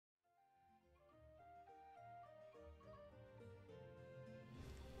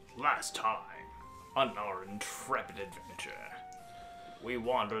Last time, on our intrepid adventure, we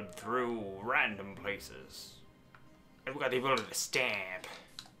wandered through random places. And we got the ability to stamp.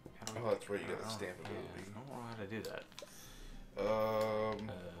 Oh, that's right, you got the stamp ability. I don't know how to do that. I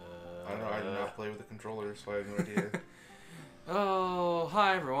don't know, I did not play with the controller, so I have no idea. Oh,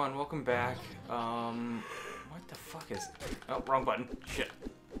 hi everyone, welcome back. What the fuck is... Oh, wrong button. Shit.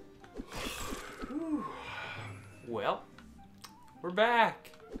 Well, we're back.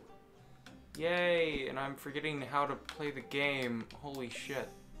 Yay, and I'm forgetting how to play the game. Holy shit.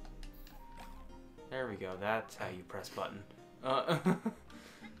 There we go, that's how you press button. Hi.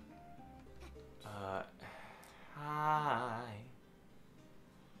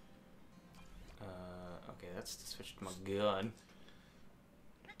 Okay, that's to switch to my gun.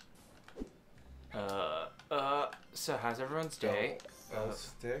 So how's everyone's day?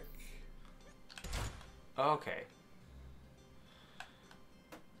 Stick. Okay.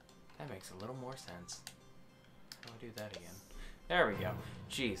 That makes a little more sense. How do I do that again? There we go.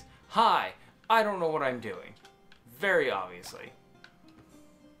 Jeez. Hi! I don't know what I'm doing. Very obviously.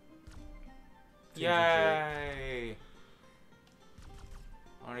 Yay!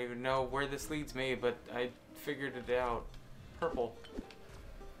 I don't even know where this leads me, but I figured it out. Purple.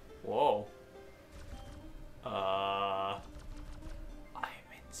 Whoa. I'm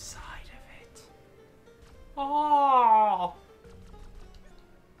inside of it. Oh!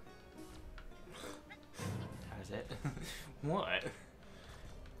 How's it? What?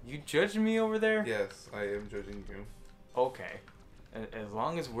 You judging me over there? Yes, I am judging you. Okay. As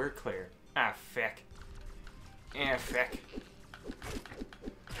long as we're clear. Ah, feck. Ah, feck.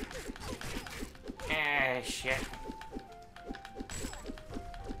 Ah, shit.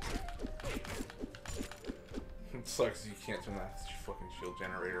 It sucks you can't turn that fucking shield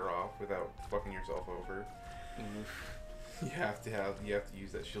generator off without fucking yourself over. Oof. You have to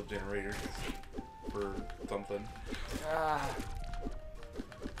use that shield generator for something. Ah.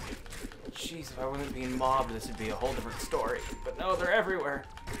 Jeez, if I wasn't being mobbed, this would be a whole different story. But no, they're everywhere.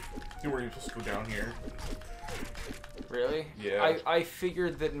 You were supposed to go down here. Really? Yeah. I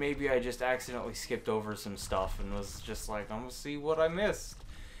figured that maybe I just accidentally skipped over some stuff and was just like, I'm gonna see what I missed.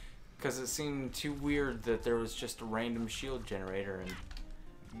 Because it seemed too weird that there was just a random shield generator and...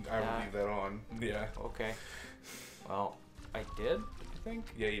 I would leave that on. Yeah. Okay. Well, I did, I think?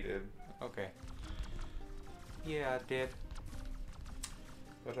 Yeah, you did. Okay. Yeah, I did.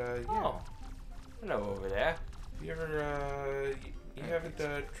 But, yeah. Oh. Hello over there. You ever, you haven't,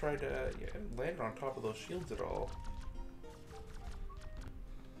 tried to land on top of those shields at all?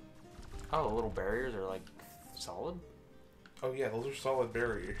 Oh, the little barriers are, like, solid? Oh, yeah, those are solid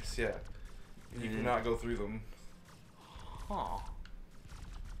barriers, yeah. You cannot go through them. Huh.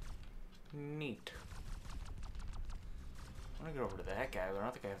 Neat. I want to get over to that guy, but I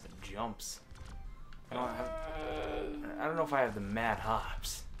don't think I have the jumps. I don't know if I have the mad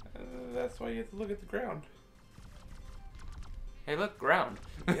hops. That's why you have to look at the ground. Hey, look, ground.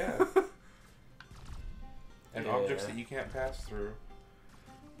 Yeah. And Yeah. objects that you can't pass through.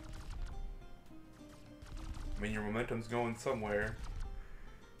 I mean, your momentum's going somewhere.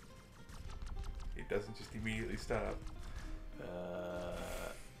 It doesn't just immediately stop.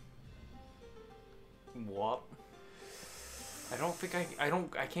 What? I don't think I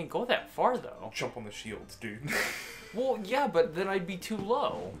can't go that far though. Jump on the shields, dude. Well, yeah, but then I'd be too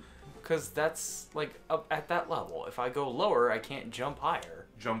low. Because that's, like, up at that level. If I go lower, I can't jump higher.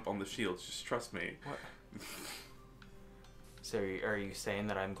 Jump on the shields, just trust me. What? So, are you saying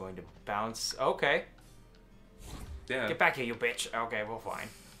that I'm going to bounce? Okay. Yeah. Get back here, you bitch. Okay, well, fine.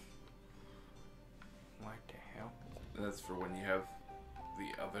 What the hell? That's for when you have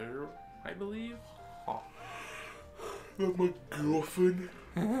the other, I believe. Oh. That's my girlfriend.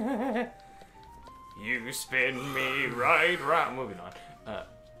 You spin me right round. Moving on.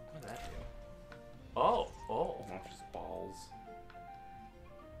 What did that do? Oh. Launches balls.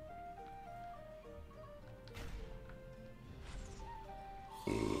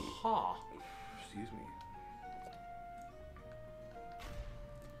 Ha. Excuse me.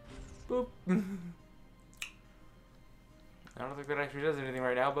 Boop. I don't think that actually does anything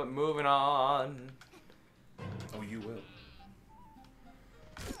right now, but moving on. Oh, you will.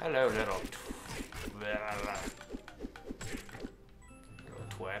 Hello, little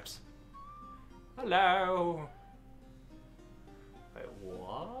twaps. Hello. Wait,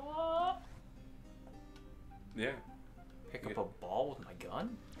 what? Yeah. Pick up a ball with my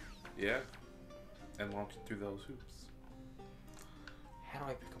gun? Yeah. And launch it through those hoops. How do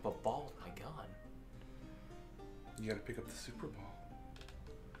I pick up a ball with my gun? You gotta pick up the super ball.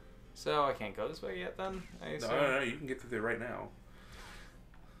 So I can't go this way yet then? I assume? No, you can get through there right now.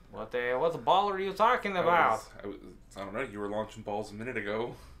 What the ball are you talking about? I don't know. You were launching balls a minute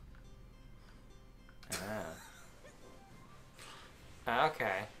ago.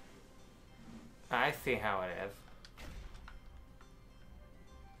 Okay. I see how it is.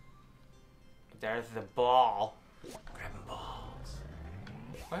 There's the ball. Grabbing balls.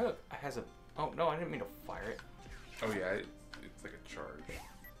 Why look, it has a... Oh, no, I didn't mean to fire it. Oh, yeah. It's like a charge.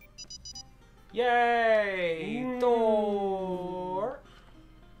 Yay! Ooh. Door!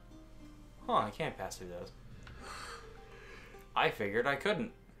 Huh, I can't pass through those. I figured I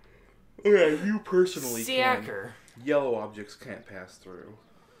couldn't. Okay, you personally Sacker. can. Yellow objects can't pass through.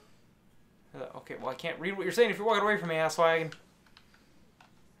 Okay, well, I can't read what you're saying if you're walking away from me, asswagon.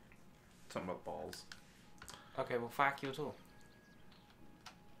 Something about balls. Okay, well, fuck you, too.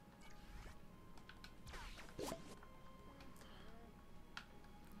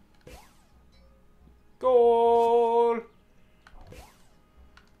 Goal!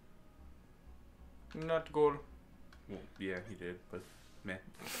 Not goal. Well, yeah, he did, but meh.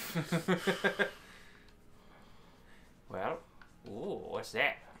 Well, ooh, what's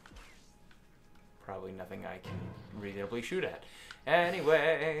that? Probably nothing I can reasonably shoot at.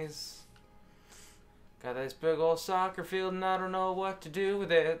 Anyways, got this big old soccer field and I don't know what to do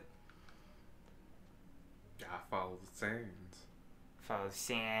with it. Gotta follow the sands. Follow the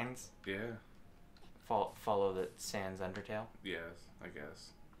sands. Yeah. Follow the sands Undertale. Yes, I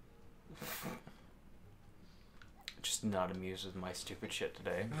guess. Just not amused with my stupid shit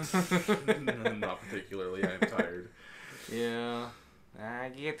today. Not particularly. I'm tired. Yeah, I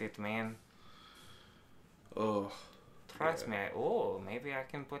get it, man. Oh. Trust me. Oh, maybe I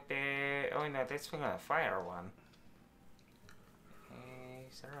can put the... Oh, no, that's for the fire one.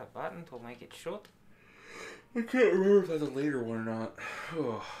 Is there a button to make it shoot? I can't remember if that's a later one or not.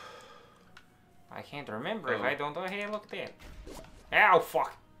 Oh. I can't remember if I don't know. Hey, look at that. Ow,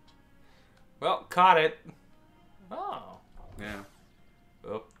 fuck. Well, caught it. Oh. Yeah.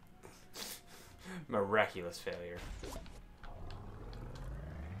 Oh. Miraculous failure.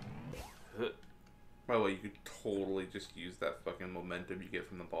 By the way, you could totally just use that fucking momentum you get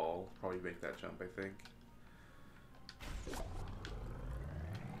from the ball. Probably make that jump, I think.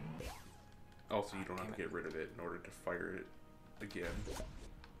 Also, you don't have to get rid of it in order to fire it again.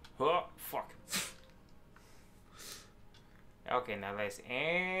 Oh, fuck. Okay, now let's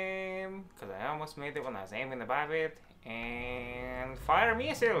aim. Because I almost made it when I was aiming above it. And fire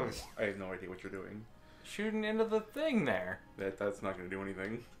missiles. I have no idea what you're doing. Shooting into the thing there. That's not going to do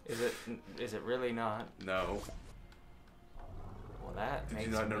anything. Is it really not? No. Well, that makes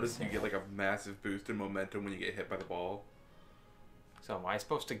Did you not notice sense. you get like a massive boost in momentum when you get hit by the ball? So am I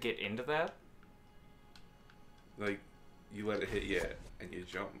supposed to get into that? Like, you let it hit you and you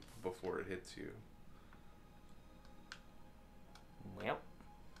jump before it hits you. Well,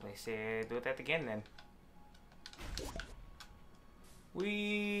 let's do that again then.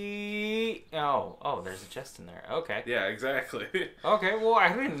 Oh, there's a chest in there. Okay. Yeah, exactly. Okay, well,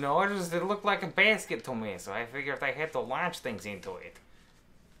 I didn't know. It looked like a basket to me, so I figured I had to launch things into it.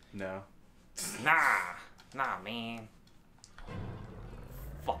 No. Nah, man.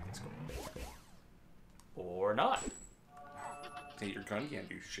 Fuck, let's go. Or not. Hey, your gun can't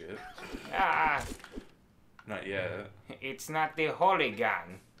do shit. Ah, Not yet. it's not the holy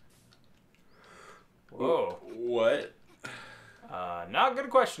gun. Whoa. What? Not gonna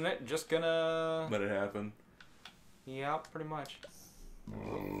question it. Just gonna. Let it happen. Yeah, pretty much.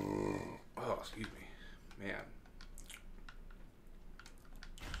 Oh, excuse me. Man.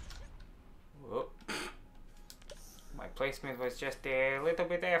 Whoa. My placement was just a little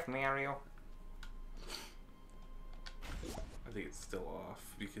bit off, Mario. I think it's still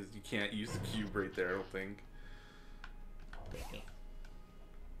off because you can't use the cube right there, I don't think.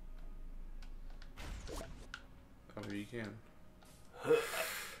 Oh, maybe you can.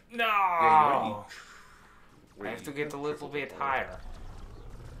 No! Yeah, I have to get a little bit higher.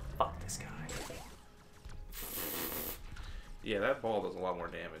 Fuck this guy. Yeah, that ball does a lot more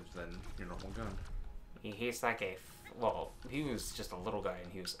damage than your normal gun. He's like a... Well, he was just a little guy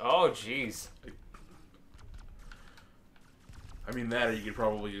and he was... Oh, jeez. I mean, that or you could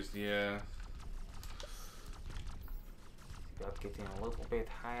probably just, yeah. About getting a little bit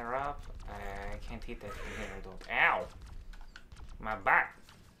higher up. I can't hit that from here. I don't... Ow! My back.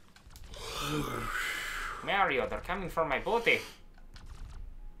 Mario, they're coming for my booty.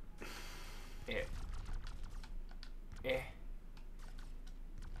 Eh.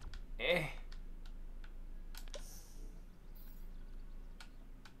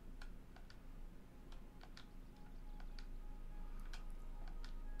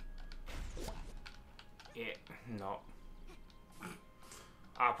 No.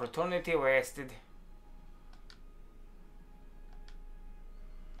 Opportunity wasted.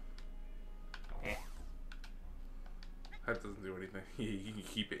 Eh. That doesn't do anything. You can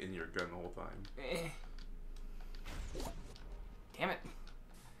keep it in your gun the whole time. Eh. Damn it.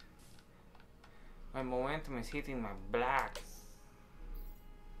 My momentum is hitting my black.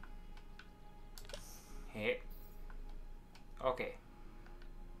 Hey. Okay.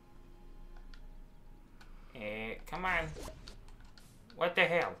 Come on. What the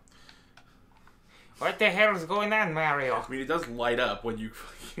hell? What the hell is going on, Mario? I mean, it does light up when you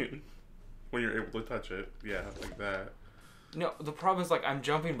fucking... when you're able to touch it. Yeah, like that. No, the problem is, like, I'm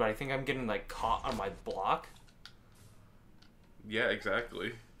jumping, but I think I'm getting, like, caught on my block. Yeah,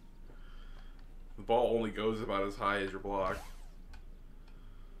 exactly. The ball only goes about as high as your block.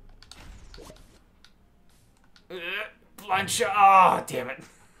 Blind shot! Oh, damn it.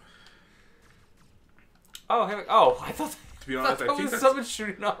 Oh, hey, oh, I thought... To be honest, I think was that's... someone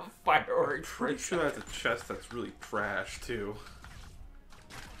shooting off fireworks. I'm pretty sure that's a chest that's really trash, too.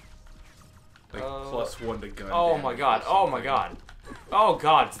 Like, +1 to gun Oh my god, oh my god. Oh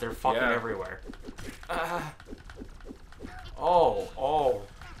god, they're fucking Yeah. everywhere. Oh.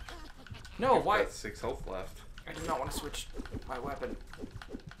 No, You've why? got 6 health left. I do not want to switch my weapon.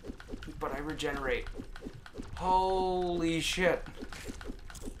 But I regenerate. Holy shit.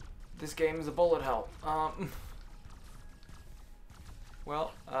 This game is a bullet hell.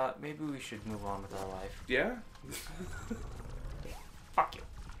 Well, maybe we should move on with our life. Yeah? Fuck you.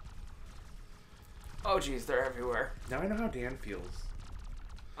 Oh jeez, they're everywhere. Now I know how Dan feels.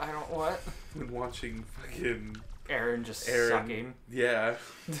 I don't what? When watching fucking... Aaron just Aaron. sucking. Yeah.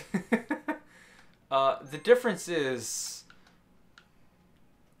 The difference is...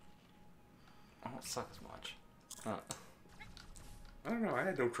 I don't suck as much. I don't know, I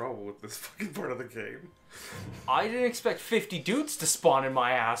had no trouble with this fucking part of the game. I didn't expect 50 dudes to spawn in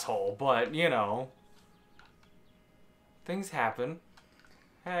my asshole, but, you know. Things happen.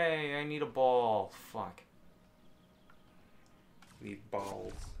 Hey, I need a ball. Fuck. Need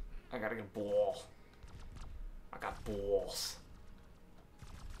balls. I gotta get a ball. I got balls.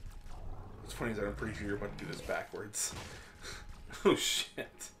 What's funny is that I'm pretty sure you're about to do this backwards. Oh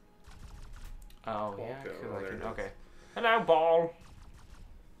shit. Oh, Ball yeah. go. I feel Oh, like there it. it is. Okay. Hello, ball.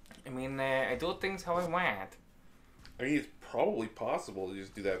 I mean, I do things how I want. I mean, it's probably possible to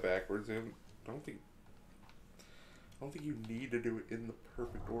just do that backwards. I don't think you need to do it in the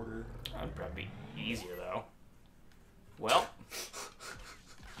perfect order. That'd probably be easier, though. Well.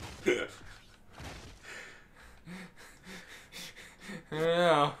 I don't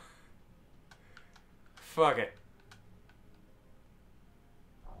know. Fuck it.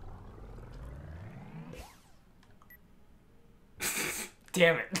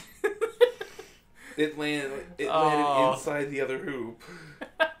 Damn it. It landed Oh. inside the other hoop.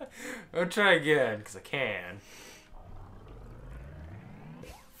 I'll try again, because I can.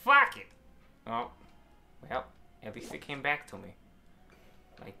 Fuck it. Oh. Well, at least it came back to me.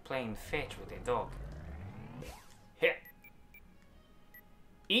 Like playing fetch with a dog. Hit.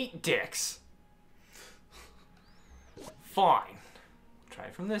 Eat dicks. Fine. Try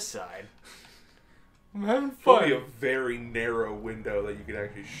it from this side. I'm having Probably a fun. very narrow window that you could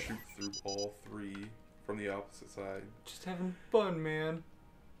actually shoot through all 3 from the opposite side. Just having fun, man.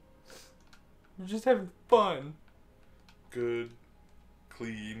 I'm just having fun. Good,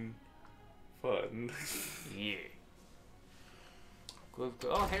 clean, fun. Yeah. Good.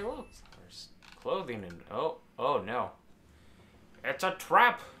 Oh, hey, look. There's clothing and oh no. It's a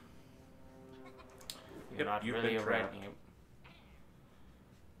trap. You're Yep, not you've really been a red. trapped.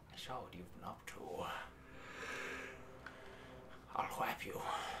 So what you've been up to? I'll whap you.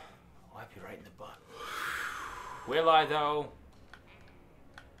 I'll whap you right in the butt. Will I though?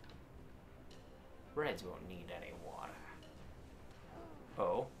 Reds won't need any water.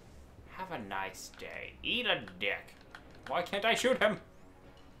 Oh. Have a nice day. Eat a dick. Why can't I shoot him?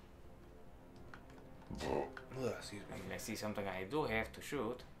 Ugh, excuse me. I see something I do have to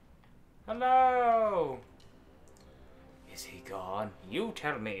shoot. Hello! Is he gone? You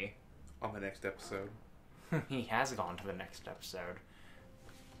tell me. On the next episode. He has gone to the next episode.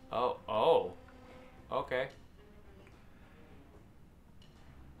 Oh. Okay.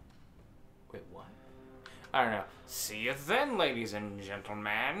 Wait, what? I don't know. See you then, ladies and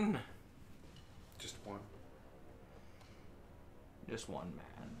gentlemen. Just one. Just one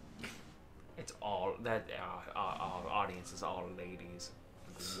man. It's all that our audience is all ladies.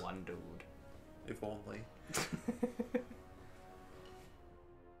 One dude. If only.